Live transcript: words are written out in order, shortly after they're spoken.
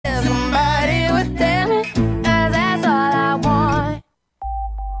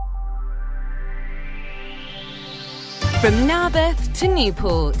From Narberth to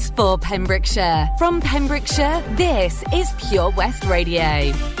Newport for Pembrokeshire. From Pembrokeshire, this is Pure West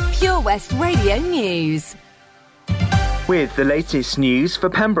Radio. Pure West Radio News. With the latest news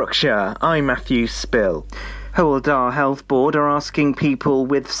for Pembrokeshire, I'm Matthew Spill. Hywel Dda Health Board are asking people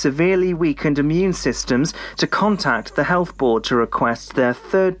with severely weakened immune systems to contact the Health Board to request their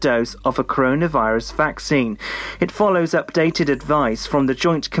third dose of a coronavirus vaccine. It follows updated advice from the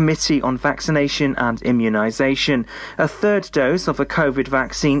Joint Committee on Vaccination and Immunisation. A third dose of a COVID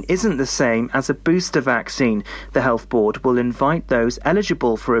vaccine isn't the same as a booster vaccine. The Health Board will invite those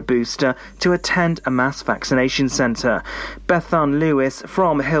eligible for a booster to attend a mass vaccination centre. Bethan Lewis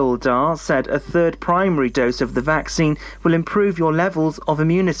from Hywel Dda said a third primary dose of the vaccine will improve your levels of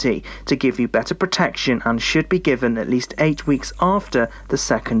immunity to give you better protection and should be given at least 8 weeks after the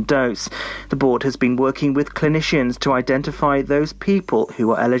second dose. The board has been working with clinicians to identify those people who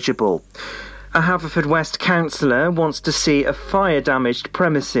are eligible. A Haverfordwest councillor wants to see a fire-damaged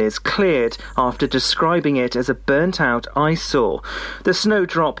premises cleared after describing it as a burnt-out eyesore. The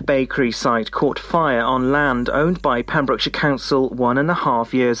Snowdrop Bakery site caught fire on land owned by Pembrokeshire Council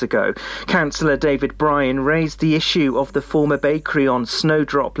 1.5 years ago. Councillor David Bryan raised the issue of the former bakery on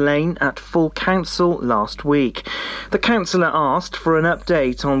Snowdrop Lane at full council last week. The councillor asked for an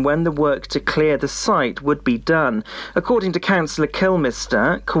update on when the work to clear the site would be done. According to Councillor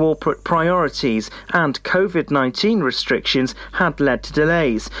Kilmister, corporate priorities and COVID-19 restrictions had led to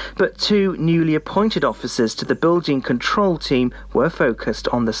delays, but 2 newly appointed officers to the building control team were focused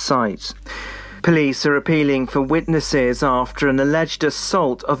on the site. Police are appealing for witnesses after an alleged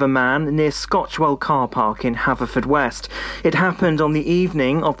assault of a man near Scotchwell car park in Haverfordwest. It happened on the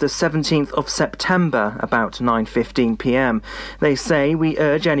evening of the 17th of September, about 9:15pm. They say, "We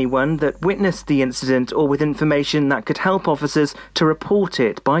urge anyone that witnessed the incident or with information that could help officers to report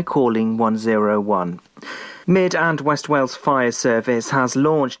it by calling 101. Mid and West Wales Fire Service has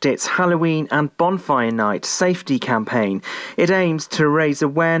launched its Halloween and Bonfire Night safety campaign. It aims to raise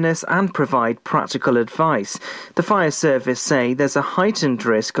awareness and provide practical advice. The Fire Service say there's a heightened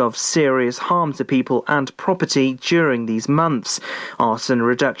risk of serious harm to people and property during these months. Arson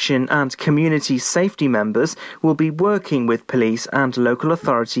reduction and community safety members will be working with police and local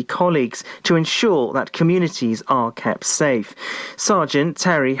authority colleagues to ensure that communities are kept safe. Sergeant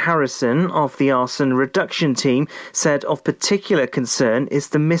Terry Harrison of the Arson Reduction Team said of particular concern is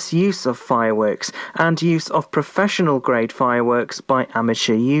the misuse of fireworks and use of professional-grade fireworks by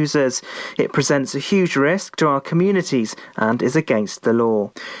amateur users. It presents a huge risk to our communities and is against the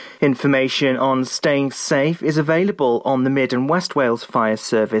law. Information on staying safe is available on the Mid and West Wales Fire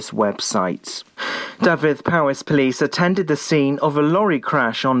Service website. Dyfed Powys Police attended the scene of a lorry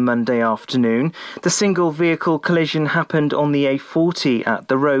crash on Monday afternoon. The single-vehicle collision happened on the A40 at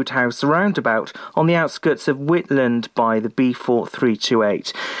the Roadhouse roundabout on the outskirts of Whitland by the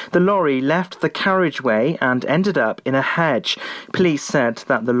B4328. The lorry left the carriageway and ended up in a hedge. Police said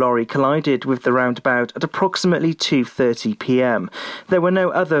that the lorry collided with the roundabout at approximately 2:30pm. There were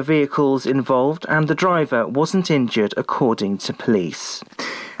no other vehicles involved and the driver wasn't injured, according to police.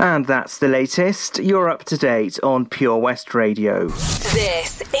 And that's the latest. You're up to date on Pure West Radio.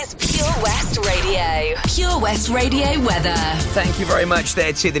 This is Pure West Radio. Pure West Radio weather. Thank you very much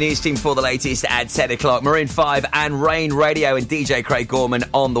there to the news team for the latest at 10 o'clock. Maroon 5 and Rain Radio and DJ Craig Gorman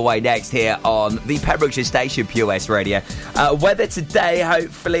on the way next here on the Pembrokeshire station, Pure West Radio. Weather today,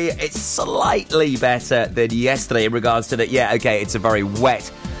 hopefully it's slightly better than yesterday in regards to that. Yeah, okay, it's a very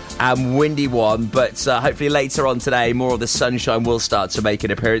wet and windy one, but hopefully later on today more of the sunshine will start to make an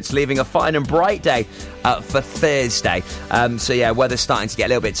appearance, leaving a fine and bright day for Thursday. So yeah, weather's starting to get a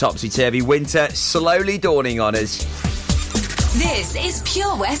little bit topsy-turvy. Winter slowly dawning on us. This is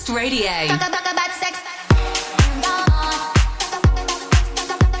Pure West Radio. Talk about sex.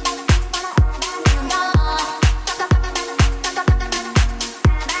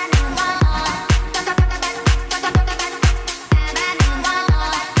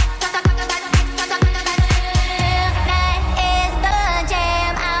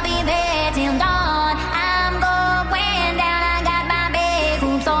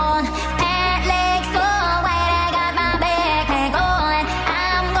 Pant legs so wide, I got my backpack on.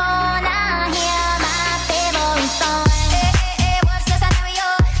 I'm gonna hear my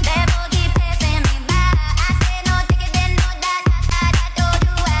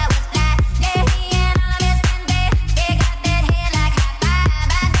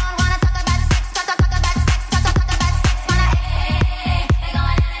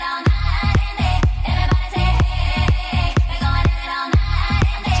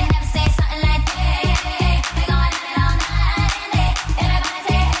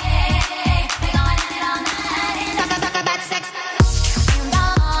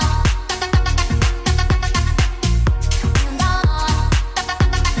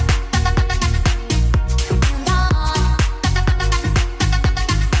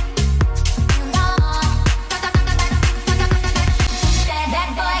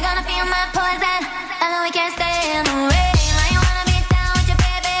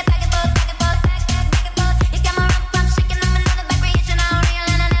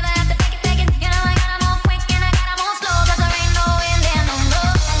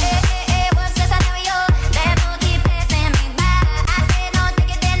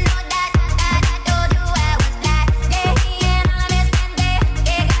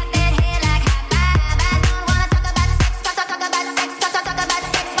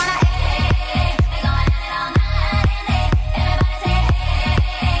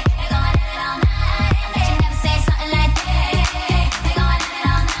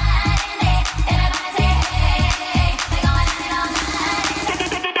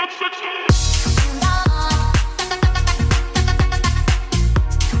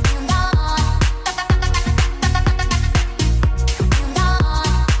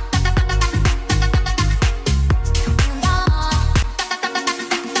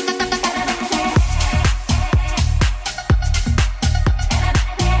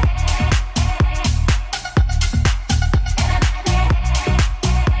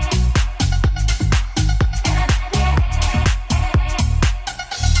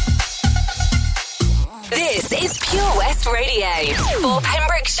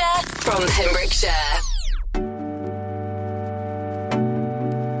Pembrokeshire, from Pembrokeshire.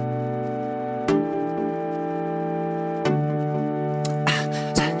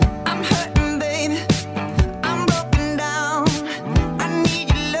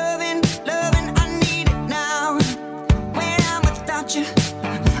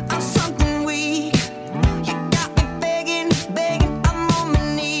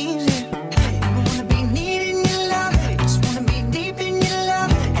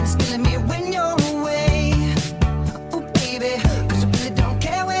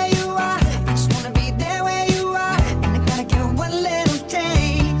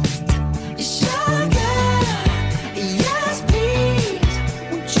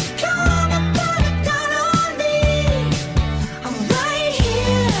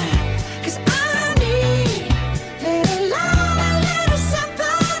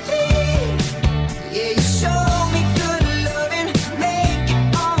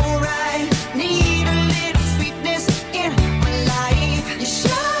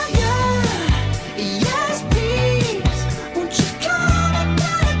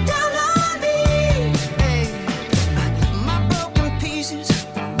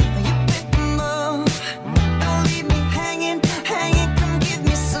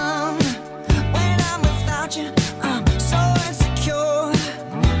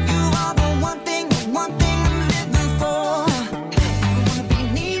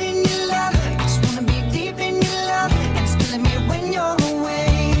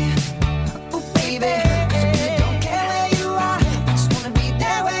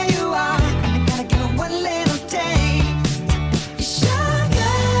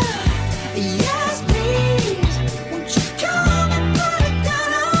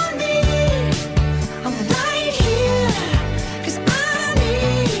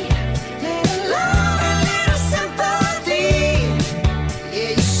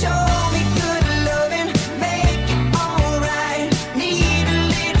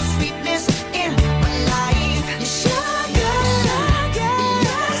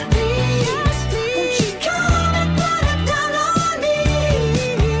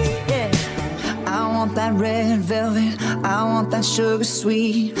 Sugar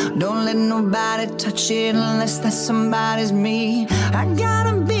sweet, don't let nobody touch it unless that somebody's me. I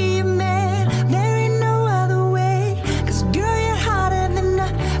gotta be a man, there ain't no other way. 'Cause girl, you're hotter than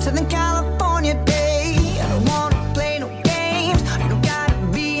a Southern California day. I don't wanna play no games, you don't gotta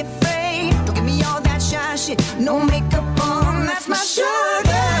be afraid. Don't give me all that shy shit, no makeup on, that's my sugar.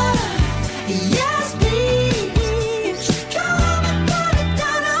 Yes, please.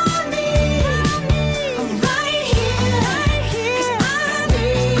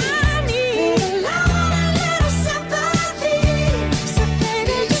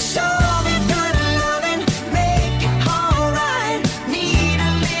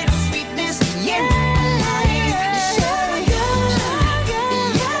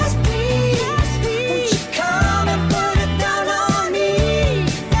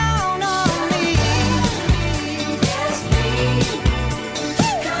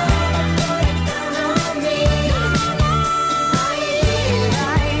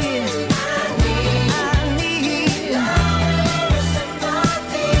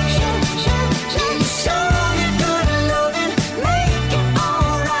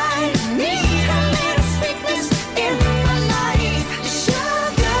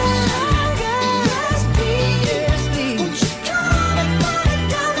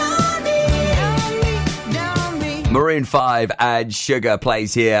 Maroon 5 and Sugar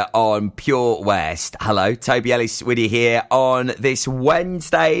plays here on Pure West. Hello, Toby Ellis with you here on this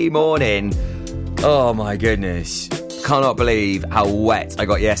Wednesday morning. Oh my goodness. Cannot believe how wet I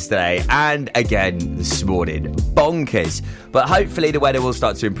got yesterday and again this morning. Bonkers. But hopefully the weather will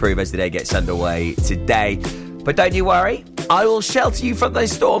start to improve as the day gets underway today. But don't you worry, I will shelter you from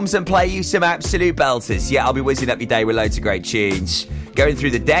those storms and play you some absolute belters. Yeah, I'll be whizzing up your day with loads of great tunes. Going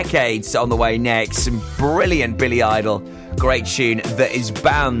through the decades on the way next. Some brilliant Billy Idol. Great tune that is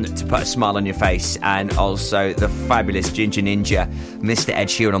bound to put a smile on your face. And also the fabulous Ginger Ninja, Mr. Ed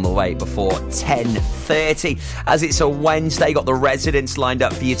Sheeran on the way before 10:30. As it's a Wednesday, got the residents lined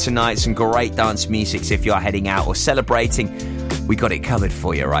up for you tonight. Some great dance music if you're heading out or celebrating. We got it covered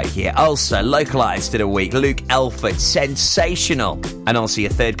for you right here. Also, localised to the week, Luke Elford, sensational. And also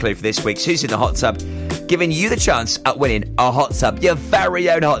your third clue for this week's Who's in the Hot Tub, giving you the chance at winning a hot tub, your very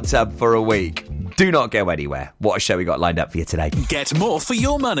own hot tub for a week. Do not go anywhere. What a show we got lined up for you today. Get more for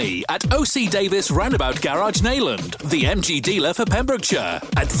your money at OC Davis Roundabout Garage Neyland, the MG dealer for Pembrokeshire.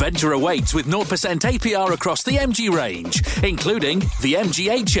 Adventure awaits with 0% APR across the MG range, including the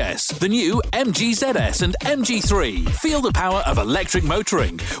MG HS, the new MG ZS and MG3. Feel the power of electric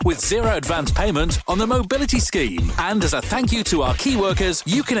motoring with zero advance payment on the mobility scheme. And as a thank you to our key workers,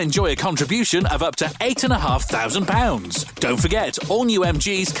 you can enjoy a contribution of up to £8,500. Don't forget, all new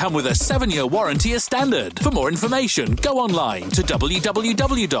MGs come with a 7-year warranty as standard. For more information, go online to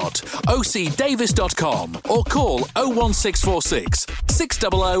www.ocdavis.com or call 01646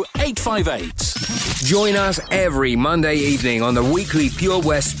 600 858. Join us every Monday evening on the weekly Pure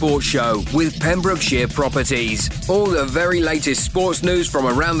West Sports Show with Pembrokeshire Properties. All the very latest sports news from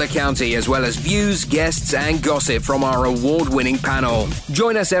around the county, as well as views, guests and gossip from our award-winning panel.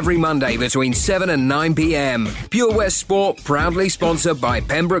 Join us every Monday between 7 and 9 p.m. Pure West Sport, proudly sponsored by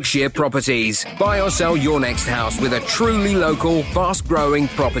Pembrokeshire Properties. Buy or sell your next house with a truly local, fast-growing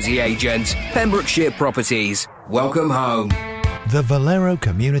property agent. Pembrokeshire Properties. Welcome home. The Valero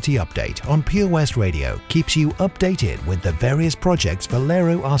Community Update on Pure West Radio keeps you updated with the various projects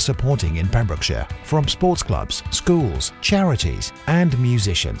Valero are supporting in Pembrokeshire, from sports clubs, schools, charities and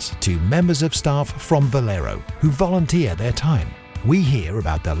musicians to members of staff from Valero who volunteer their time. We hear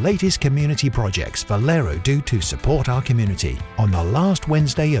about the latest community projects Valero do to support our community on the last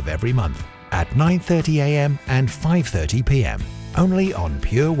Wednesday of every month at 9:30 a.m. and 5:30 p.m. only on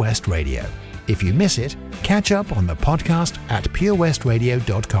Pure West Radio. If you miss it, catch up on the podcast at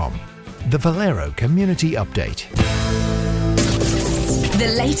purewestradio.com. The Valero Community Update. The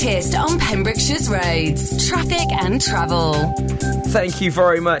latest on Pembrokeshire's roads, traffic and travel. Thank you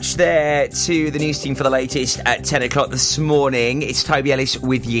very much there to the news team for the latest at 10 o'clock this morning. It's Toby Ellis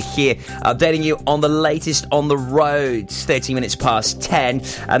with you here, updating you on the latest on the roads, 30 minutes past 10.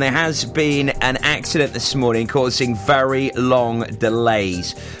 And there has been an accident this morning causing very long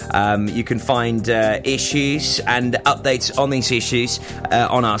delays. You can find issues and updates on these issues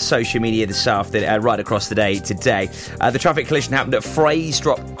on our social media this afternoon, right across the day today. The traffic collision happened at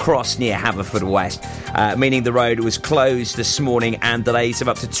Fraysdrop Cross near Haverfordwest, meaning the road was closed this morning and delays of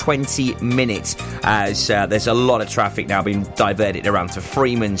up to 20 minutes as there's a lot of traffic now being diverted around to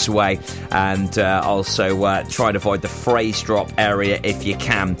Freeman's Way, and also try and avoid the Fraysdrop area if you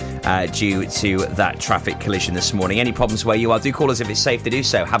can due to that traffic collision this morning. Any problems where you are, do call us if it's safe to do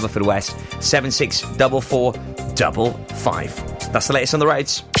so. Haverfordwest 764455. That's the latest on the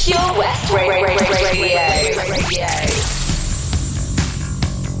roads. Pure West Radio.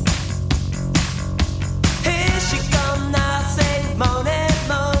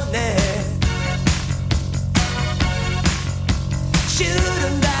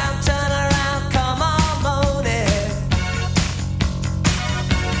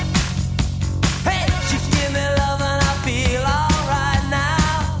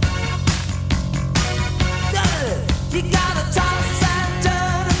 You gotta toss and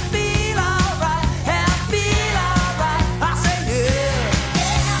turn and feel alright, and feel alright.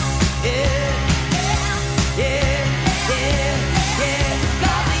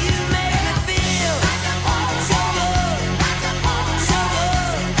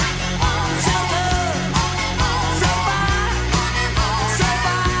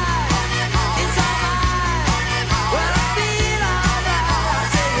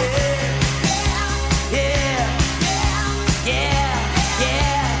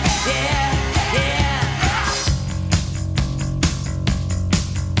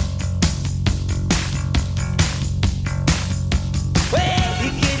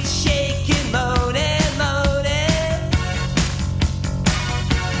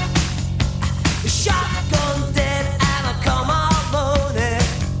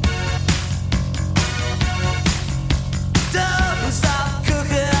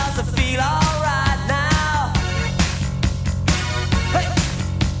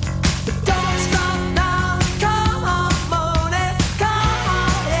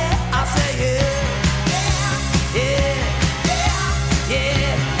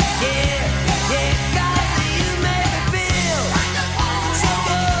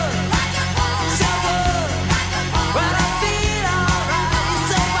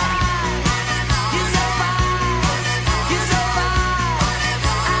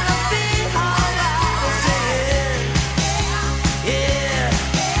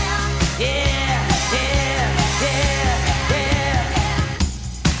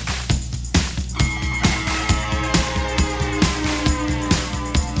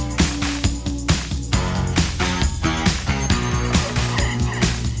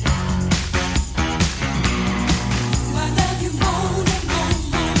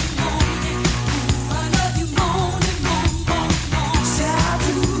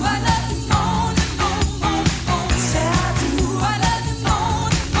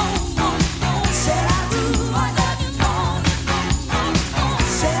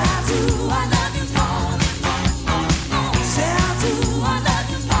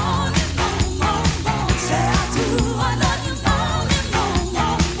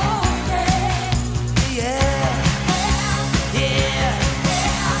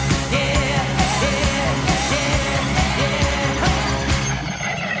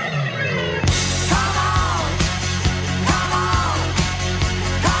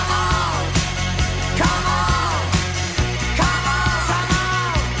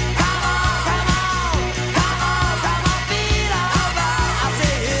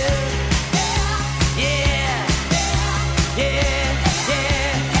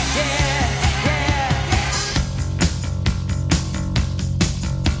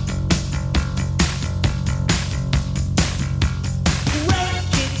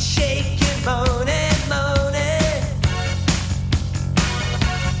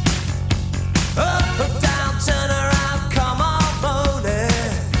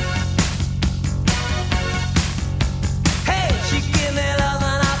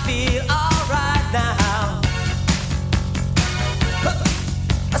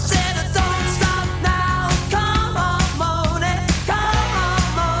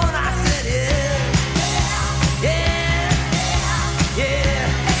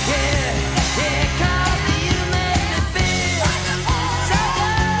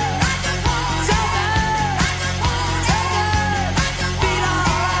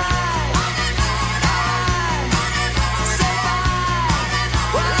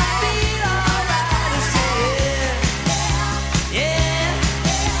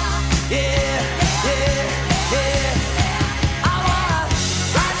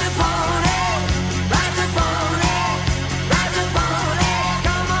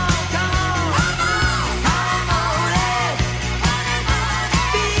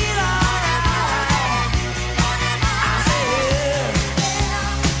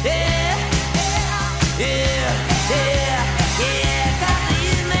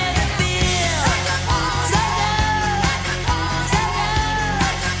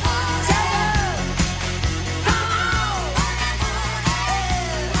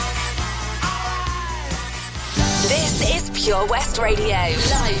 Radio,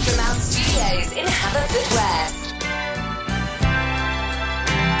 live from our studios in Haverfordwest.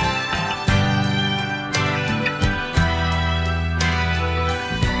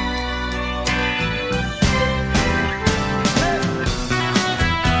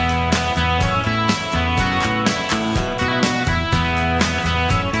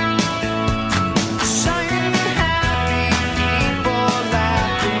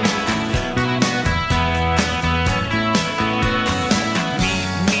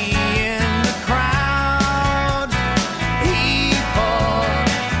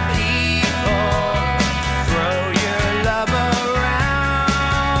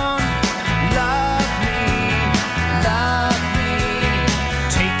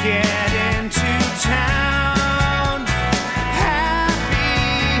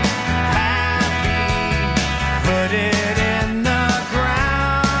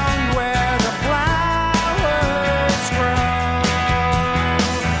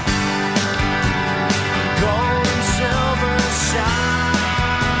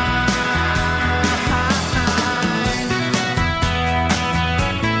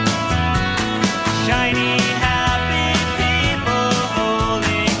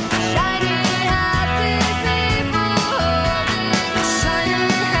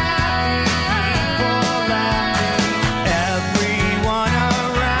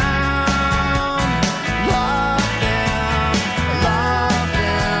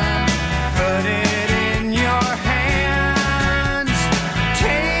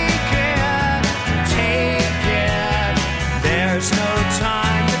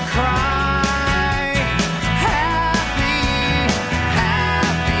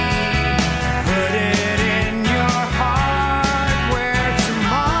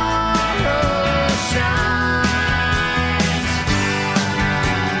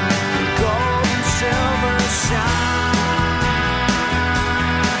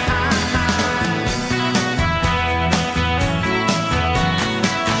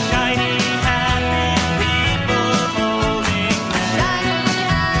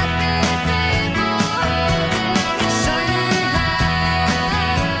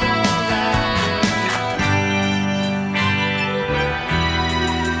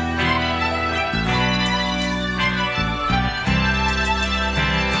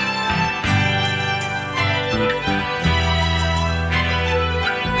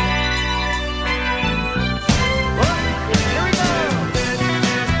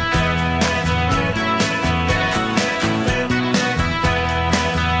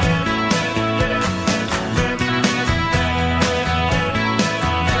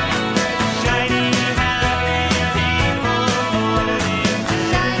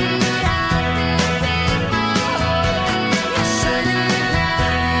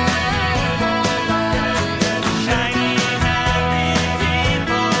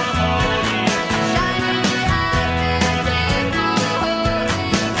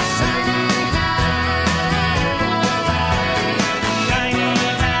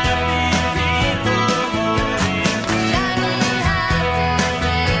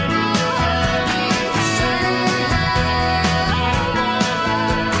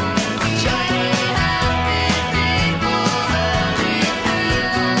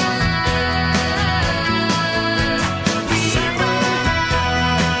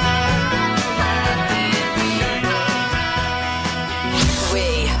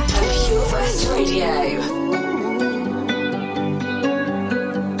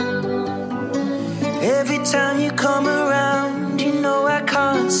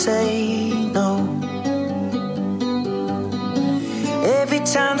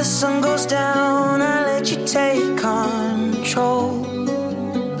 Time the sun goes down, I let you take control.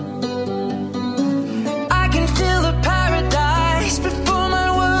 I can feel the paradise before my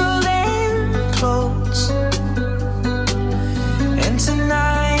world implodes. And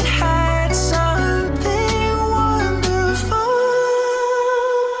tonight had something wonderful.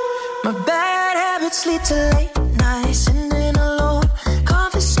 My bad habits lead to late nights, sitting alone,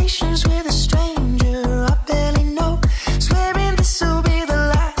 conversations with a stranger I barely know, swearing this will be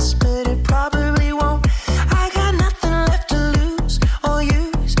the last, but it probably won't. I got nothing left to lose,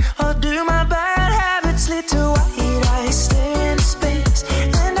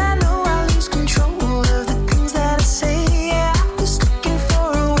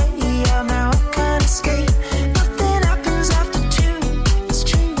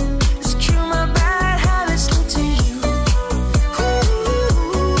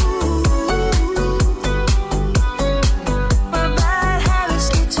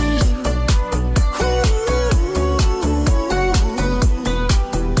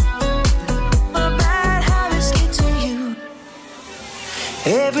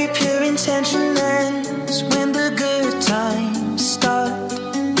 every pure intention ends when the good times start.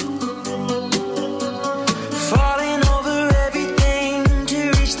 Falling over everything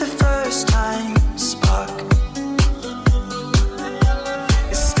to reach the first time spark.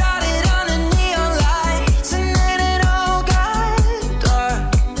 It started under neon lights and then it all got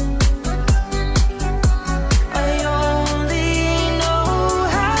dark. I only know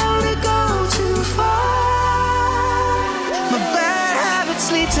how to go too far. My bad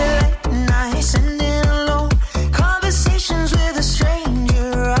habits lead to late nights and then alone conversations with a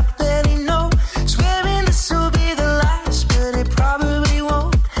stranger I barely know. Swearing this will be the last, but it probably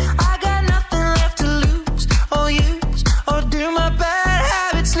won't. I got nothing left to lose or use or do. My bad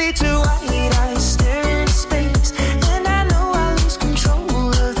habits lead to white eyes staring into space, and I know I lose control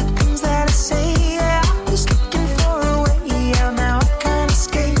of the things that I say. Yeah, I was looking for a way out, now I can't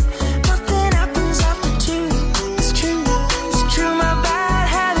escape. Nothing happens after two. It's true, it's true. My bad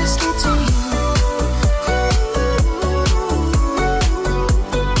habits lead to you.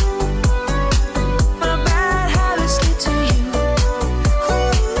 My bad habits lead to you.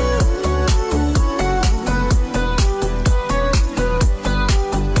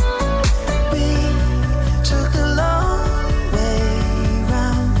 We took a long way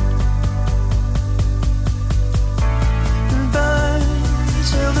round and burned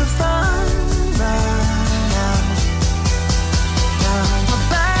till the fun ran out. Now my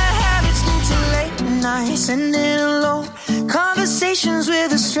bad habits lead to late nights and then alone conversations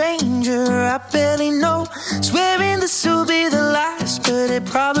with a stranger I barely know. Swearing this will be the last, but it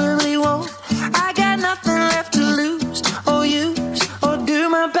probably won't. I got nothing left to lose or use or do.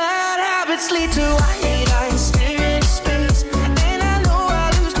 My bad habits lead to white eyes staring into space, and I know I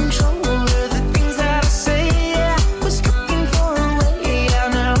lose control of the things that I say. Yeah, I was looking for a way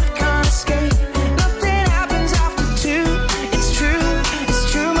out, now I can't escape. Nothing happens after two. It's true,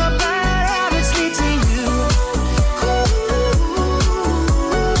 it's true. My bad habits lead to you.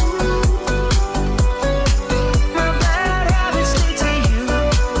 My bad habits lead to you.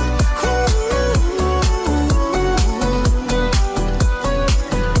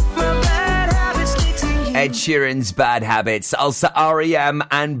 My bad habits lead to you. Ed Sheeran's Bad Habits, also R.E.M.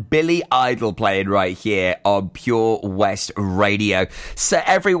 and Billy Idol playing right here on Pure West Radio. So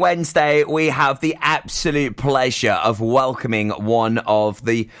every Wednesday we have the absolute pleasure of welcoming one of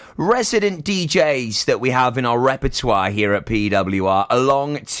the resident DJs that we have in our repertoire here at PWR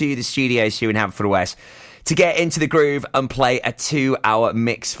along to the studios here in Haverfordwest to get into the groove and play a 2-hour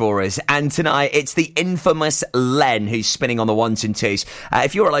mix for us. And tonight, it's the infamous Len who's spinning on the ones and twos.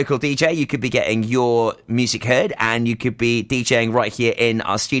 If you're a local DJ, you could be getting your music heard, and you could be DJing right here in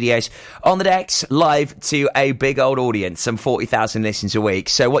our studios on the decks, live to a big old audience, some 40,000 listens a week.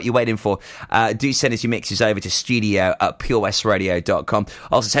 So what you're waiting for, do send us your mixes over to studio@purewestradio.com.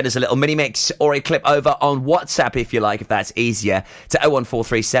 Also send us a little mini mix or a clip over on WhatsApp if you like, if that's easier, to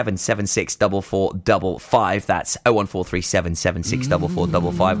 01437 764455. That's 01437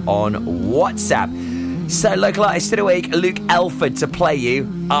 764455 on WhatsApp. So, local artist of the week, Luke Elford, to play you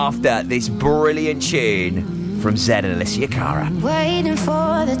after this brilliant tune from Zed and Alicia Cara. Waiting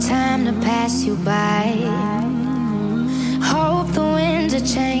for the time to pass you by. Hope the winds of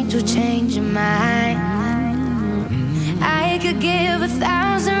change will change your mind. I could give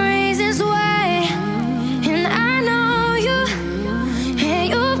 1,000 reasons why, and I know you, and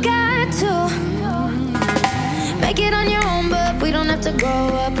you've got to make it on your own, but we don't have to grow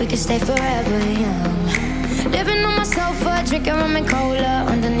up, we can stay forever young. Living on my sofa, drinking rum and cola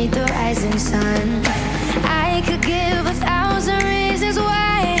underneath the rising sun. I could give 1,000 reasons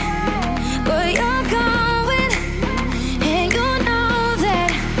why, but you're going, and you know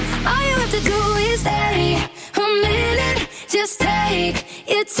that all you have to do is stay a minute. Just take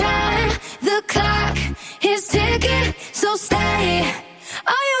your time, the clock is ticking, so stay.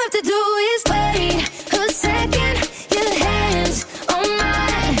 All you have to do is wait a second. Your hands on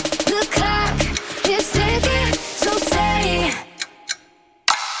mine, the clock is ticking, so stay.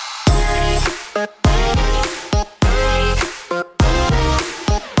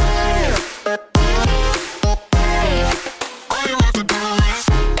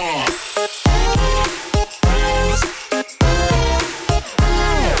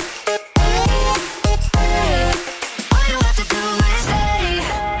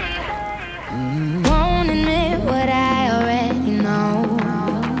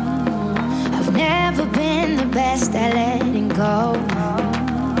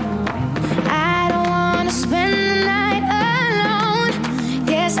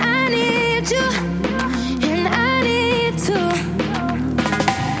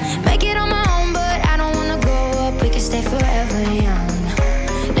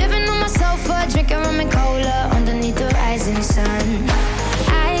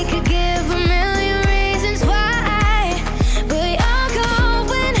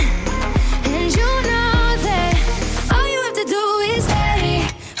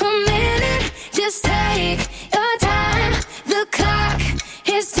 Just take your time. The clock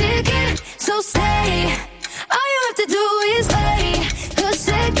is ticking, so stay. All you have to do is wait a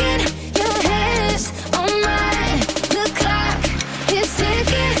second. Your hands on mine. The clock is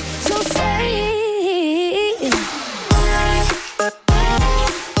ticking, so stay.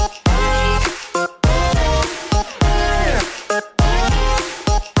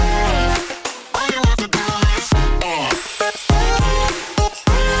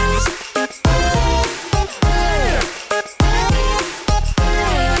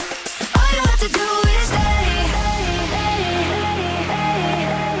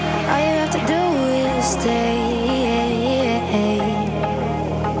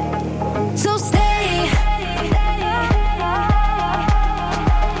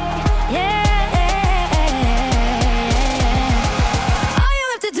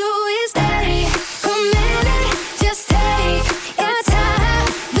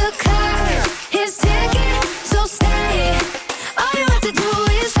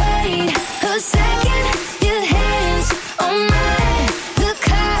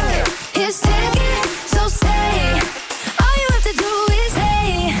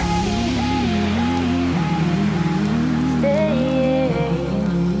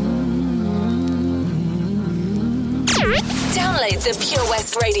 The Pure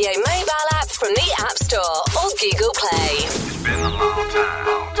West Radio mobile app from the App Store or Google Play. It's been a long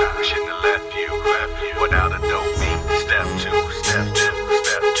time. We shouldn't have left you without a dope beat. Step two, step two,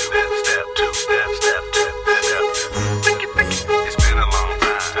 step two, step two, step two, step two. Think it. It's been a long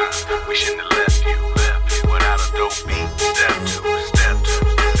time. We shouldn't have left you without a dope beat. Step two, step two,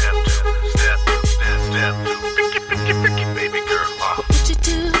 step two, step two, step two. Pick it, baby girl. What would you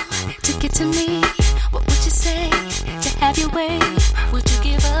do to get to me? What would you say to have your way? Would you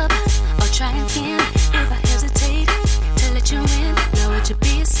give up or try again? If I hesitate to let you in, now would you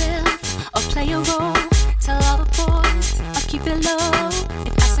be yourself or play a role? Tell all the boys or keep it low.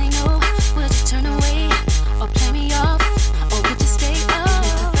 If I say no, would you turn away or play me off? Or would you stay up?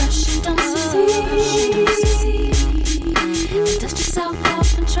 If at first you don't succeed, then dust yourself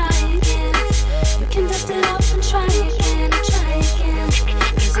off and try again. You can dust it off and try again, try again.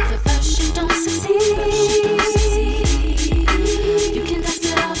 'Cause if at first you don't succeed, you can dust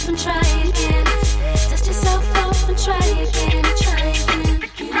it off and try again. Dust yourself off and try again, try again.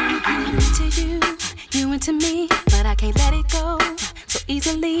 You into you into me, but I can't let it go so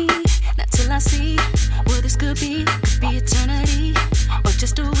easily. Not till I see what this could be eternity or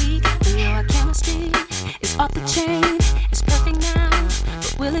just a week. We know our chemistry is off the chain. It's perfect now,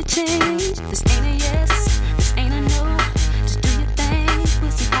 but will it change? This ain't a yes, this ain't a no. Just do your thing,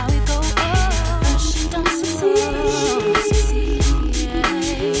 we'll see how it goes. First you don't succeed.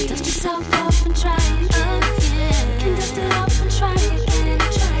 Dust yourself off and try again. You can dust it off and try again,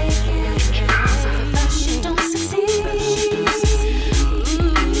 try again. First you don't succeed.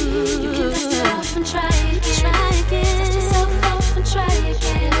 You can dust it off and try again. Dust yourself off and try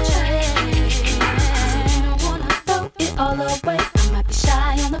again, try again. You don't wanna throw it all away. I might be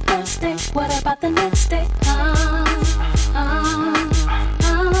shy on the first day. What about the next day?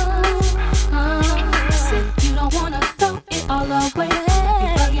 Said you don't wanna throw it all away.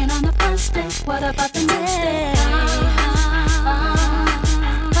 What about the next day?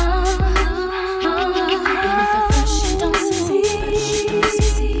 And if at first you don't succeed,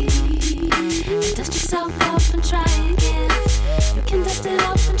 then dust yourself off and try again. You can dust it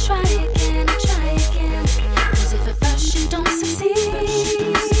off and try again, try again. 'Cause if at first you don't succeed,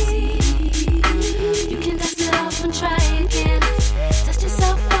 you can dust it off and try again. Dust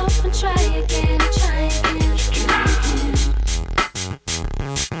yourself off and try again, try again, try again.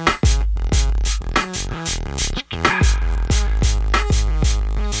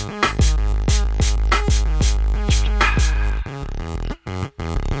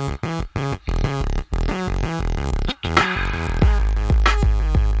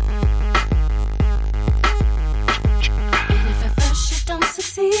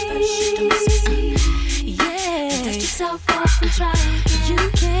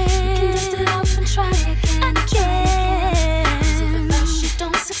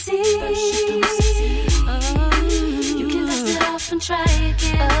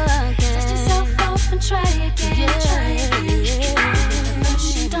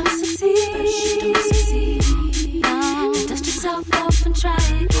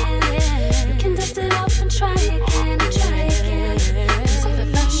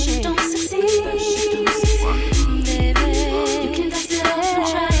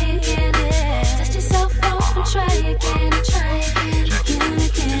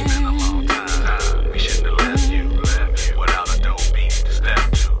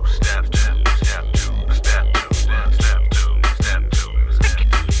 Step two, step two, step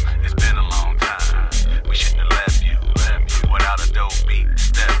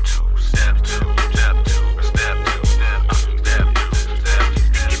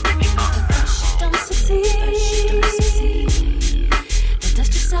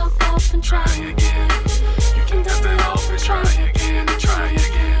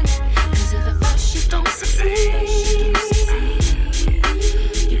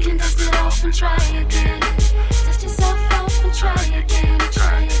try again. Dust yourself off and try again.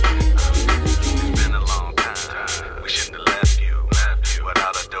 Try again. It's been a long time. We shouldn't have left you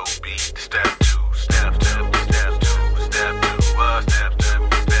without a dope beat. Step two, step two, step two, step two, step two,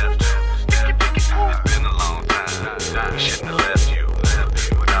 step two. It's been a long time. We shouldn't have left you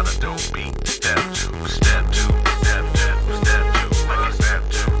without a dope beat. Step two, step two, step two, step two, step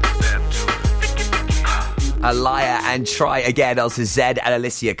two, step two. A Liar and Try Again. Also Zed and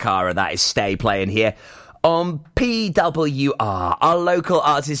Alicia Cara. That is Stay playing here on PWR. Our local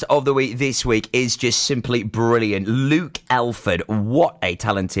artist of the week this week is just simply brilliant. Luke Elford. What a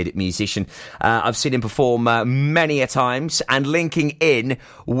talented musician. I've seen him perform many a times, and linking in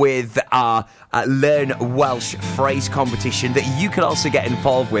with our Learn Welsh phrase competition that you can also get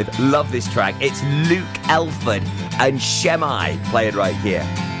involved with. Love this track. It's Luke Elford and Shemai playing right here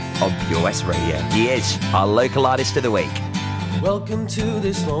on Pure West Radio. He is our local artist of the week. Welcome to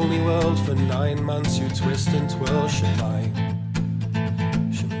this lonely world. For 9 months you twist and twirl, Shemai,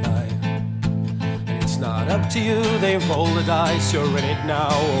 Shemai. And it's not up to you, they roll the dice. You're in it now,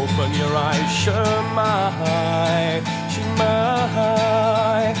 open your eyes. Shemai,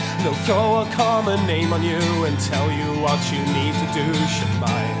 Shemai. They'll throw a common name on you and tell you what you need to do.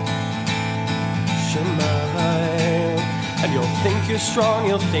 Shemai, Shemai. And you'll think you're strong,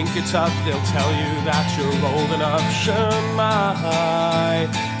 you'll think you're tough. They'll tell you that you're old enough. Shemai,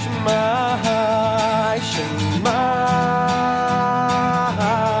 Shemai, Shemai.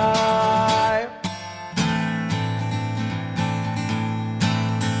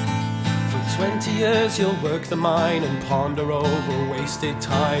 For 20 years you'll work the mine and ponder over wasted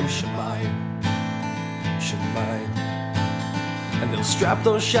time. Shemai, Shemai. And they'll strap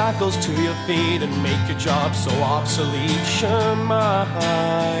those shackles to your feet and make your job so obsolete.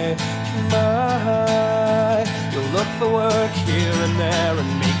 Shemai, Shemai. You'll look for work here and there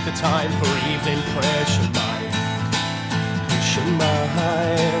and make the time for evening prayer. Shemai,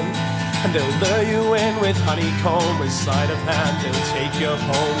 Shemai. And they'll lure you in with honeycomb, with sleight of hand they'll take you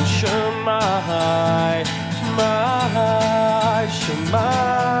home. Shemai, Shemai,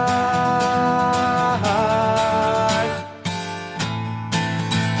 Shemai.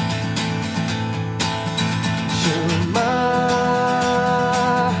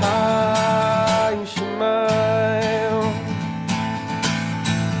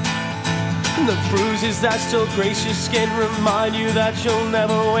 That still grace your skin remind you that you'll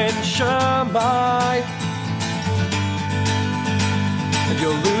never win. Shemai. And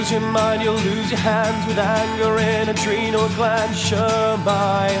you'll lose your mind, you'll lose your hands with anger in adrenal gland.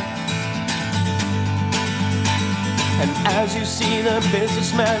 Shemai. And as you see the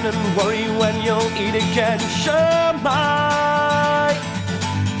businessmen and worry when you'll eat again. Shemai.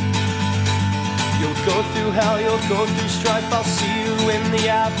 You'll go through hell, you'll go through strife. I'll see you in the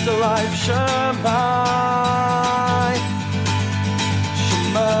afterlife. Shemai,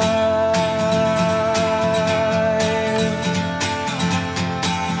 Shemai,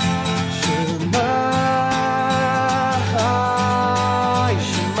 Shemai,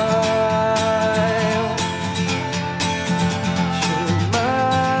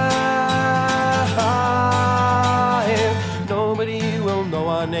 Shemai. Nobody will know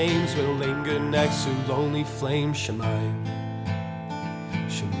our names, we'll linger next to lonely flames. Shemai,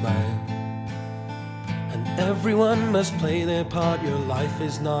 Shemai. And everyone must play their part. Your life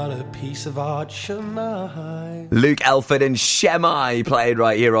is not a piece of art. Shemai. Luke Elford and Shemai playing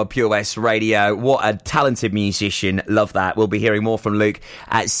right here on Pure West Radio. What a talented musician. Love that. We'll be hearing more from Luke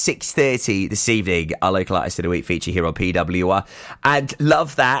at 6:30 this evening. Our local artist of the week feature here on PWR. And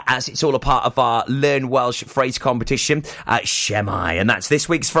love that, as it's all a part of our Learn Welsh phrase competition at Shemai. And that's this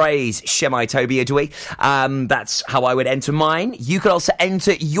week's phrase, Shemai Toby Adwi. That's how I would enter mine. You could also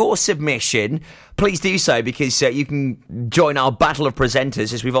enter your submission. Please do so, because you can join our battle of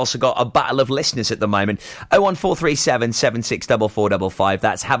presenters, as we've also got a battle of listeners at the moment. 01437 764455.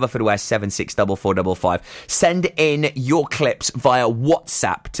 That's Haverfordwest 764455. Send in your clips via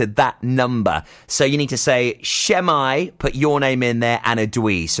WhatsApp to that number. So you need to say Shemai, put your name in there, and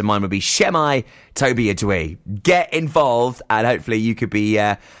Adwi. So mine would be Shemai Toby Adwi. Get involved, and hopefully you could be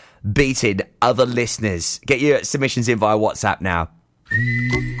beating other listeners. Get your submissions in via WhatsApp now.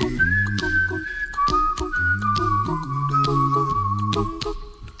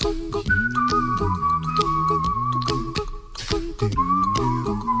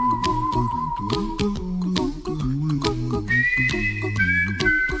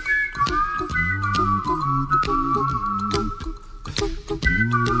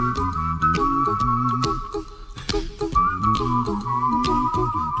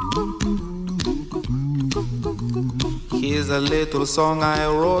 Here's a little song I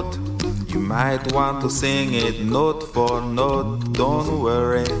wrote. You might want to sing it note for note. Don't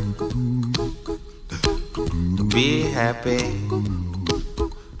worry, be happy.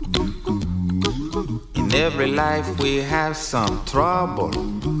 In every life we have some trouble,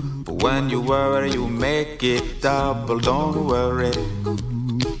 but when you worry you make it double. Don't worry,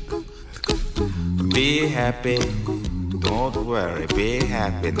 be happy. Don't worry, be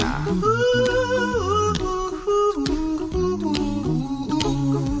happy now.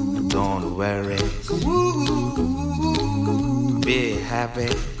 Don't worry, be happy.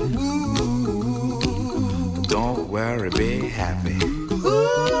 Don't worry, be happy.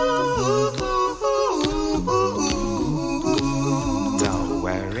 Don't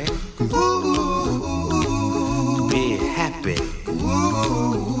worry, be happy.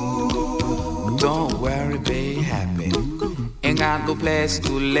 Don't worry, be happy. Ain't got no place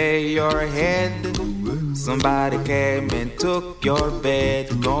to lay your head. Somebody came and took your bed.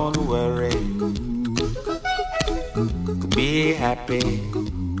 Don't worry, be happy.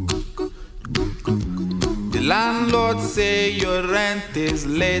 The landlord say your rent is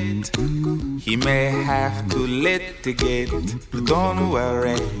late. He may have to litigate. Don't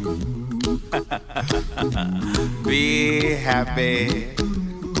worry, be happy.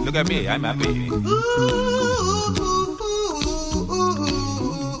 Look at me, I'm happy.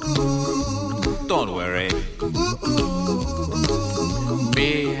 Don't worry,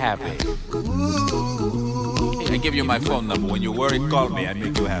 be happy. I give you my phone number. When you worry, call me. I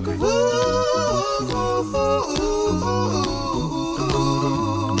make you happy.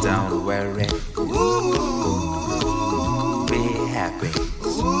 Don't worry, be happy.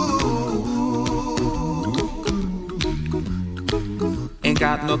 Ain't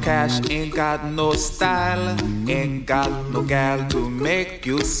got no cash, ain't got no style, ain't got no gal to make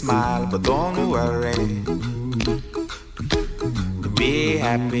you smile. But don't worry, be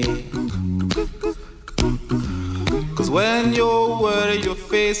happy. Cause when you worry your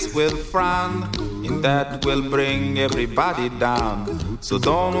face will frown, and that will bring everybody down. So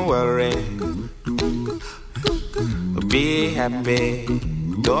don't worry, be happy.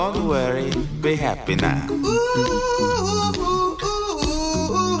 Don't worry, be happy now.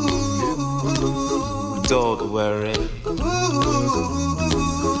 Don't worry,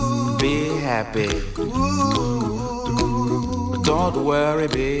 be happy. Don't worry,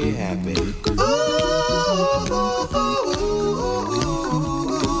 be happy.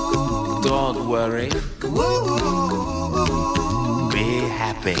 Don't worry, be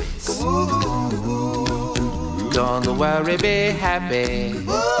happy. Don't worry, be happy.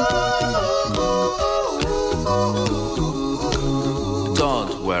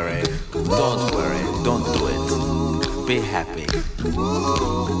 Don't worry, don't worry, don't do it. Be happy.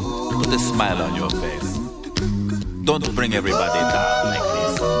 Put a smile on your face. Don't bring everybody down like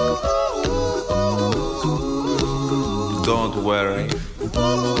this. Don't worry,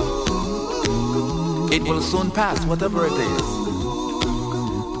 it will soon pass, whatever it is.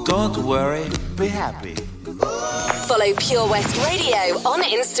 Don't worry, be happy. Follow Pure West Radio on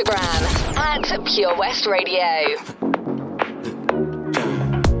Instagram at Pure West Radio.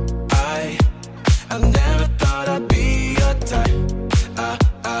 I never thought I'd be your type.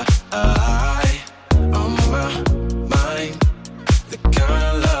 On my mind, the kind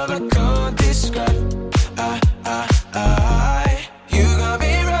of love I can't describe. You got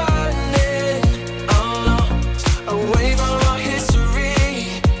me running, oh no, away from our history,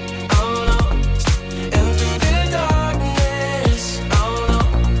 oh no, and through the darkness, oh no,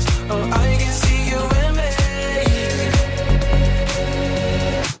 oh I can see you in me.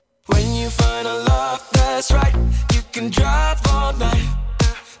 When you find a love that's right, you can drive all night,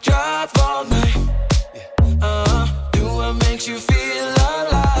 drive all night. Do what makes you feel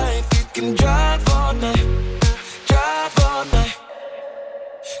alive. You can drive all night, drive all night.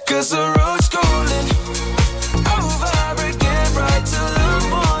 Cause the road's calling over again, right till the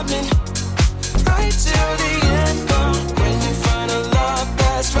morning, right till the end. When you find a love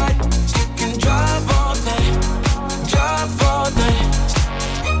that's right, you can drive all night, drive all night.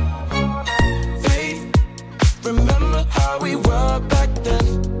 Faith, remember how we were back then.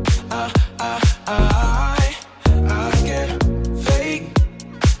 I get fake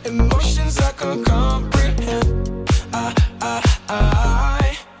emotions I can't comprehend.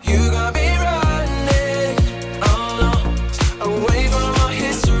 You got me running, oh no, away from our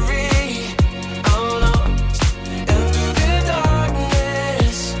history, oh no, and through the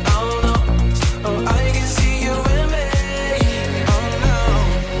darkness, oh no, oh I can see you in me, oh no.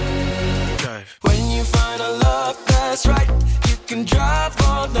 Drive. When you find a love that's right, you can drive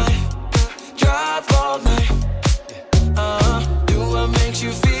all night, drive all night.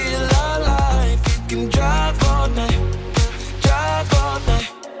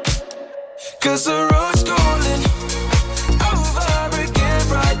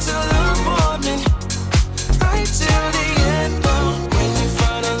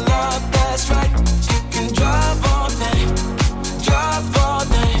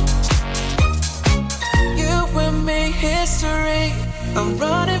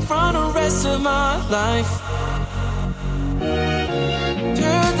 life.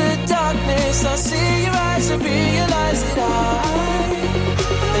 Through the darkness, I see your eyes and realize that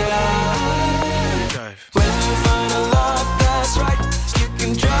when you find a love that's right, you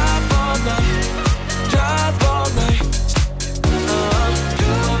can drive all night, drive all night.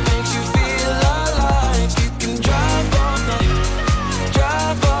 What makes you feel alive? You can drive all night,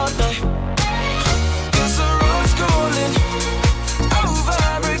 drive all night. 'Cause the road's calling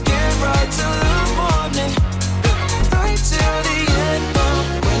over again, right till the morning, right till the end. Now,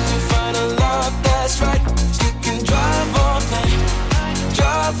 when you find a love that's right, you can drive all night,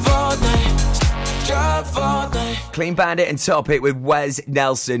 drive all night, drive all night. Clean Bandit and Top It with Wes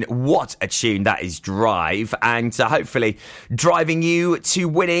Nelson. What a tune that is, Drive. And hopefully driving you to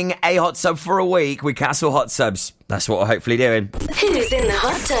winning a hot tub for a week with Castle Hot Tubs. That's what we're hopefully doing. Who's in the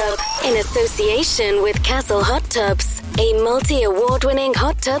hot tub? In association with Castle Hot Tubs, a multi-award-winning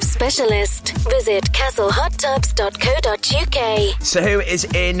hot tub specialist. Visit castlehottubs.co.uk. So who is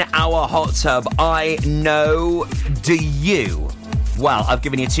in our hot tub? I know. Do you? Well, I've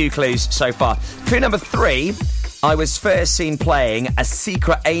given you 2 clues so far. Clue number 3, I was first seen playing a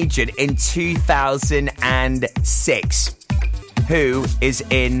secret agent in 2006. Who is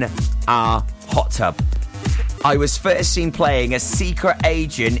in our hot tub? I was first seen playing a secret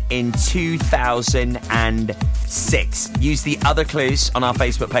agent in 2006. Use the other clues on our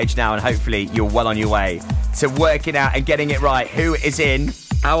Facebook page now, and hopefully you're well on your way to working out and getting it right. Who is in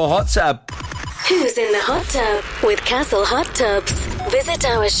our hot tub? Who's in the hot tub with Castle Hot Tubs? Visit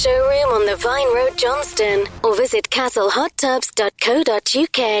our showroom on the Vine Road, Johnston, or visit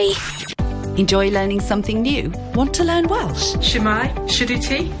castlehottubs.co.uk. Enjoy learning something new? Want to learn Welsh? Shemai,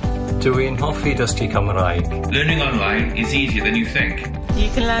 Shuduti? Dwi'n hoffi dysgu Cymraeg. Learning online is easier than you think. You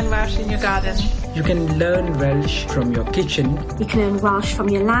can learn Welsh in your garden. You can learn Welsh from your kitchen. You can learn Welsh from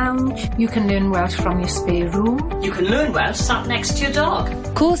your lounge. You can learn Welsh from your spare room. You can learn Welsh sat next to your dog.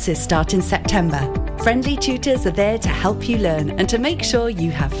 Courses start in September. Friendly tutors are there to help you learn and to make sure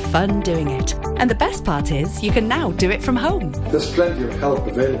you have fun doing it. And the best part is you can now do it from home. There's plenty of help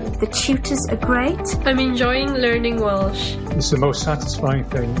available. The tutors are great. I'm enjoying learning Welsh. It's the most satisfying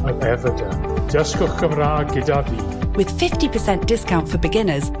thing I've ever done. Dysgwch Cymraeg gyda fi. With 50% discount for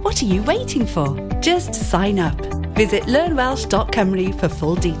beginners, what are you waiting for? Just sign up. Visit learnwelsh.com for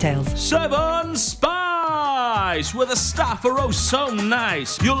full details. 7 Spice, where the staff are oh so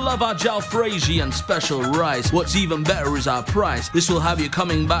nice. You'll love our jalfrezi and special rice. What's even better is our price. This will have you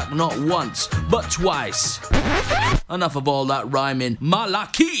coming back not once, but twice. Enough of all that rhyming.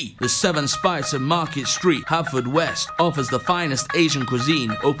 Malaki! The 7 Spice of Market Street, Haverfordwest, offers the finest Asian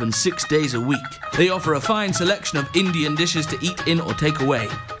cuisine, open 6 days a week. They offer a fine selection of Indian dishes to eat in or take away.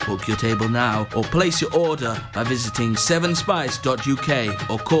 Book your table now or place your order by visiting 7spice.uk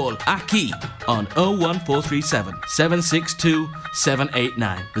or call Aki on 01437 762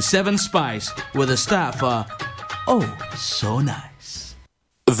 789. The 7 Spice, where the staff are oh so nice.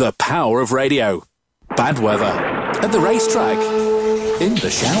 The power of radio. Bad weather. At the racetrack. In the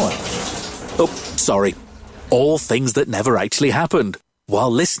shower. Oh, sorry. All things that never actually happened.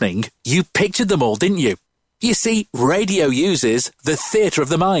 While listening, you pictured them all, didn't you? You see, radio uses the theatre of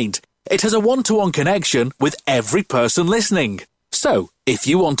the mind. It has a one-to-one connection with every person listening. So, if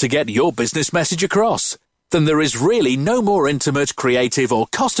you want to get your business message across, then there is really no more intimate, creative or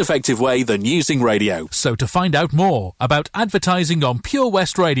cost-effective way than using radio. So to find out more about advertising on Pure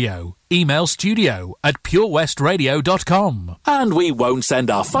West Radio, email studio@purewestradio.com. And we won't send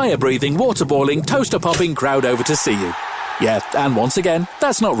our fire-breathing, water-boiling, toaster-popping crowd over to see you. Yeah, and once again,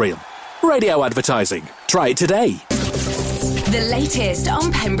 that's not real. Radio advertising. Try it today. The latest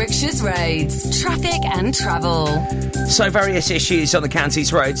on Pembrokeshire's roads, traffic and travel. So various issues on the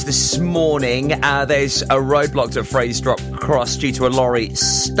county's roads this morning. There's a roadblock at Fraserop Cross due to a lorry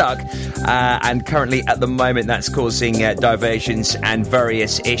stuck. And currently at the moment that's causing diversions and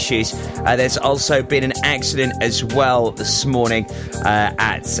various issues. There's also been an accident as well this morning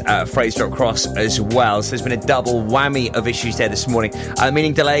at Fraserop Cross as well. So there's been a double whammy of issues there this morning.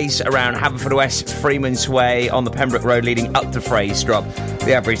 Meaning delays around Haverfordwest, Freeman's Way on the Pembroke Road leading up to Fraserop.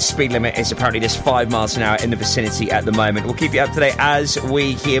 The average speed limit is apparently just 5 miles an hour in the vicinity at the moment. We'll keep you up to date as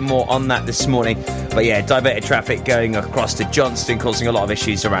we hear more on that this morning. But yeah, diverted traffic going across to Johnston, causing a lot of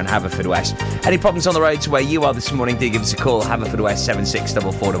issues around Haverfordwest. Any problems on the road to where you are this morning, do give us a call. Haverfordwest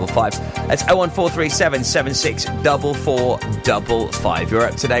 764455. That's 01437 764455. You're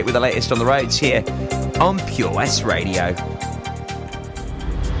up to date with the latest on the roads here on Pure West Radio.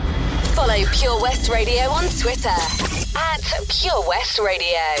 Follow Pure West Radio on Twitter @Pure West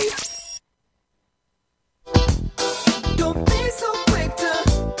Radio. Don't be so quick to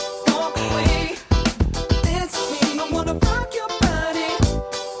walk away.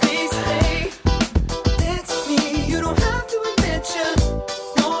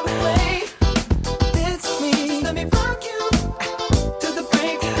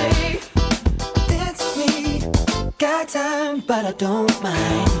 don't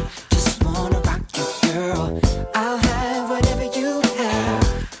mind. Just wanna rock you, girl. I'll have whatever you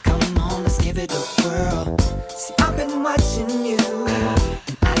have. Come on, let's give it a whirl. See, I've been watching you,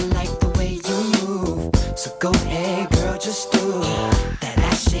 and I like the way you move. So go ahead, girl, just do that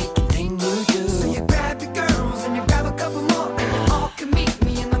ass shaking thing you do. So you grab your girls and you grab a couple more, and you all can meet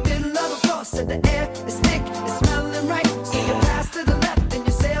me in the middle of the floor. So the air is thick, it's smelling right. So you pass to the left and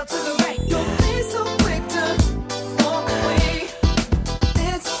you sail to the right. Don't be so quick to walk away.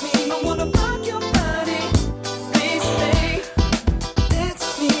 It's me, I wanna rock your body. Please stay.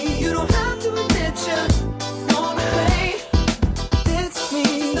 It's me, you don't have to admit you wanna play. It's me,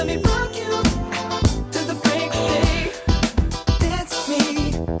 just let me rock you to the break of day. It's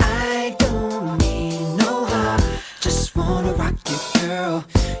me, I don't need no help. Just wanna rock you, girl.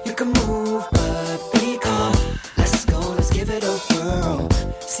 You can move, but be calm. Let's go, let's give it a whirl.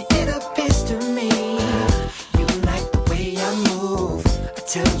 See, it appears to me you like the way I move. I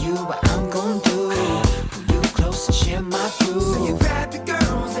tell you what I'm gonna do. Pull you close and share my groove. So you grab your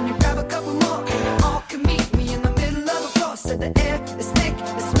girls and you grab a couple more, and you all can meet me in the middle of the floor. So the air is thick,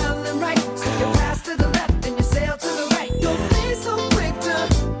 it's smelling right. So you pass to the left and you sail to the right. Don't be so quick to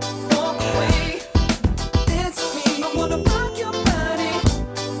walk away. It's me, I wanna rock your body.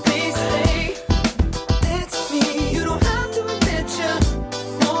 Please stay. It's me, you don't have to admit you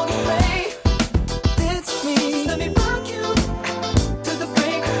wanna play. It's me, just let me rock you to the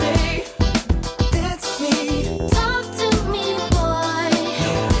break of day. It's me. Talk to me, boy.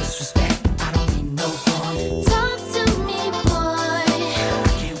 No disrespect, I don't mean no harm. Talk to me, boy.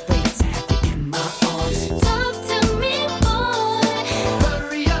 I can't wait to have you in my arms. Talk to me, boy.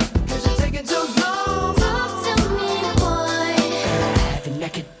 Hurry up, cause you're taking too long. Talk to me, boy. Have you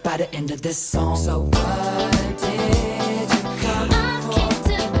naked by the end of this song. So what did you come I came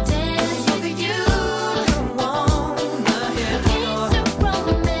to dance with you. wanna hear Came to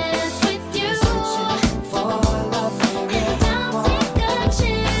romance with you. for love for And I'll take a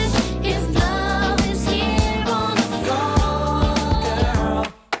chance if love is here on the floor.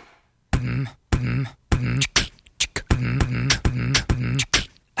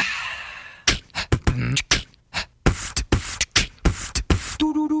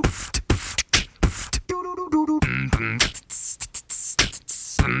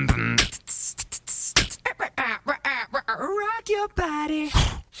 rock your body.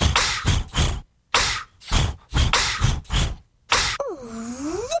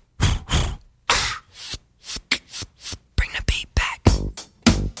 Bring the beat back.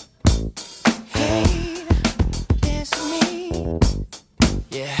 Hey, it's me.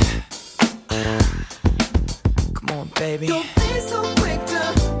 Yeah. Come on, baby. Don't be so quick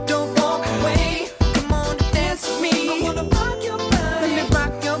to don't walk away. Come on, dance with me. I wanna rock your body. Let me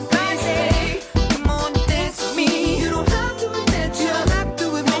rock your body. Come on, dance with me. You don't have to admit you.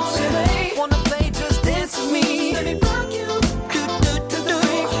 Wanna play, just dance with me. Let me rock you.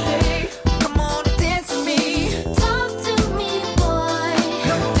 Come on, dance with me. Talk to me, boy.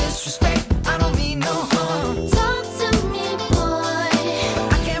 No disrespect, I don't mean no harm. Talk to me, boy.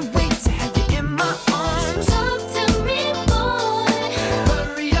 I can't wait to have you in my arms. Talk to me, boy.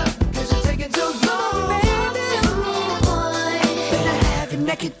 Hurry up, cause you're taking too long. Talk to me, boy. Better have you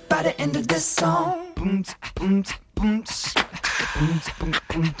naked by the end of this song. Boom, boom, boom, boom, boom,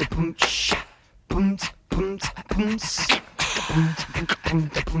 boom, boom, sh. Boom, boom, boom, s. Boom, boom, boom,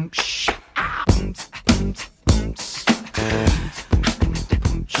 boom, sh. Boom, boom, boom, s. Boom,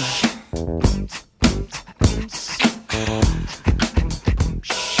 boom, sh. Boom, boom, boom, s. Boom,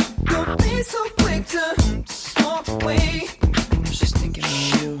 sh. Don't be so quick to walk away. I was just thinking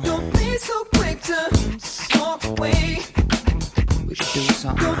of you. Don't be so quick to walk away. We could do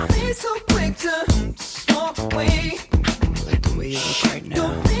something. Don't be so quick to walk away. I like the way you look right now.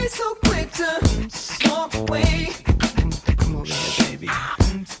 Don't be so quick to walk away. Come over here, baby. Are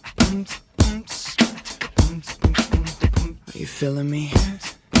you feeling me?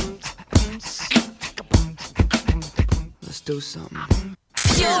 Let's do something.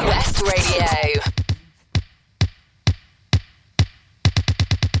 Pure West Radio.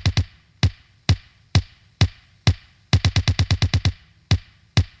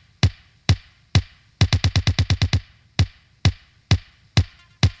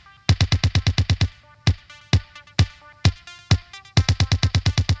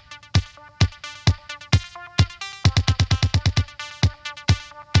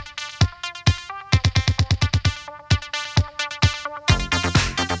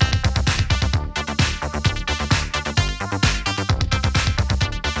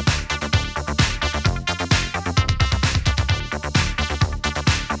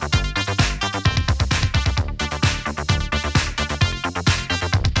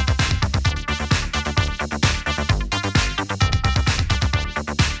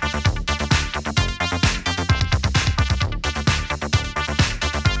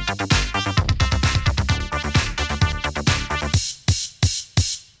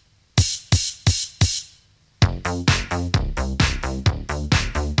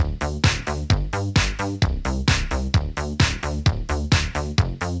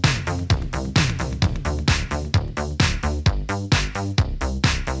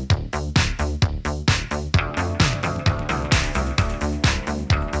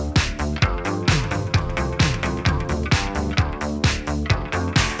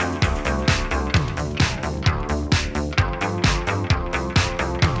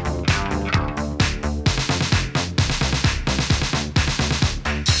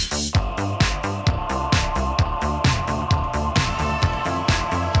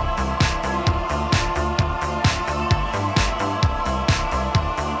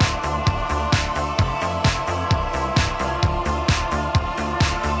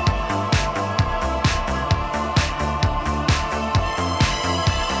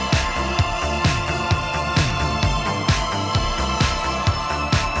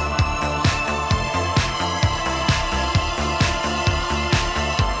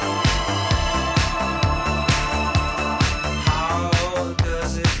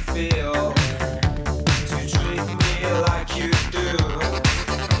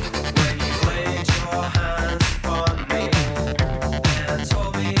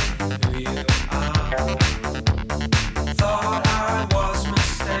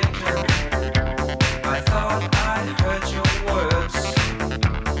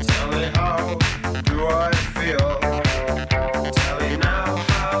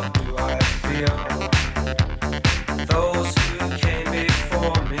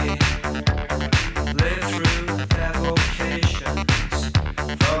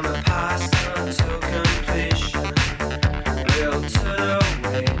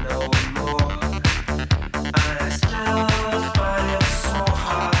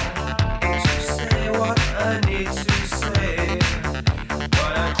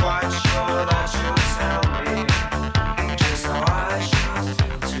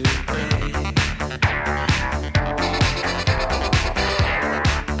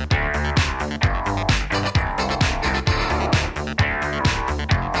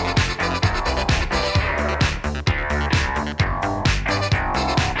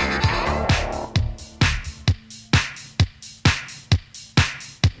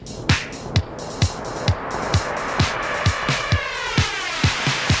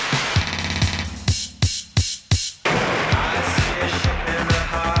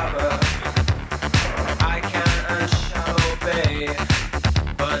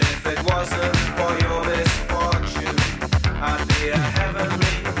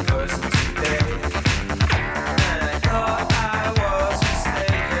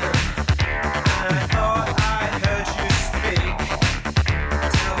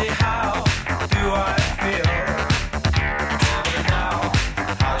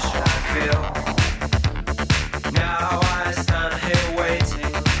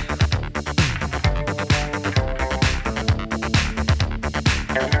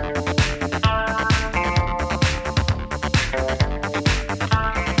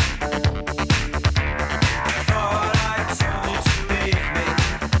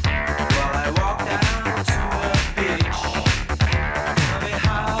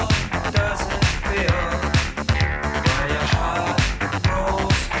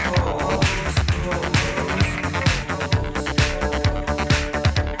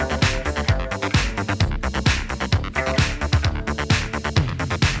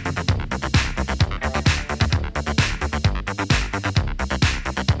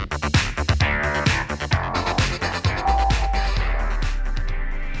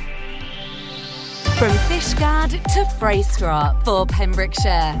 Fishguard to Freystrop for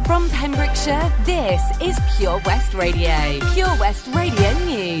Pembrokeshire. From Pembrokeshire, this is Pure West Radio. Pure West Radio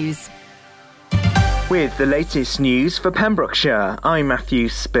News. With the latest news for Pembrokeshire, I'm Matthew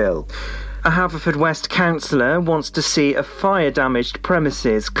Spill. A Haverfordwest councillor wants to see a fire-damaged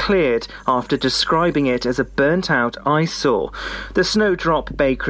premises cleared after describing it as a burnt-out eyesore. The Snowdrop Bakery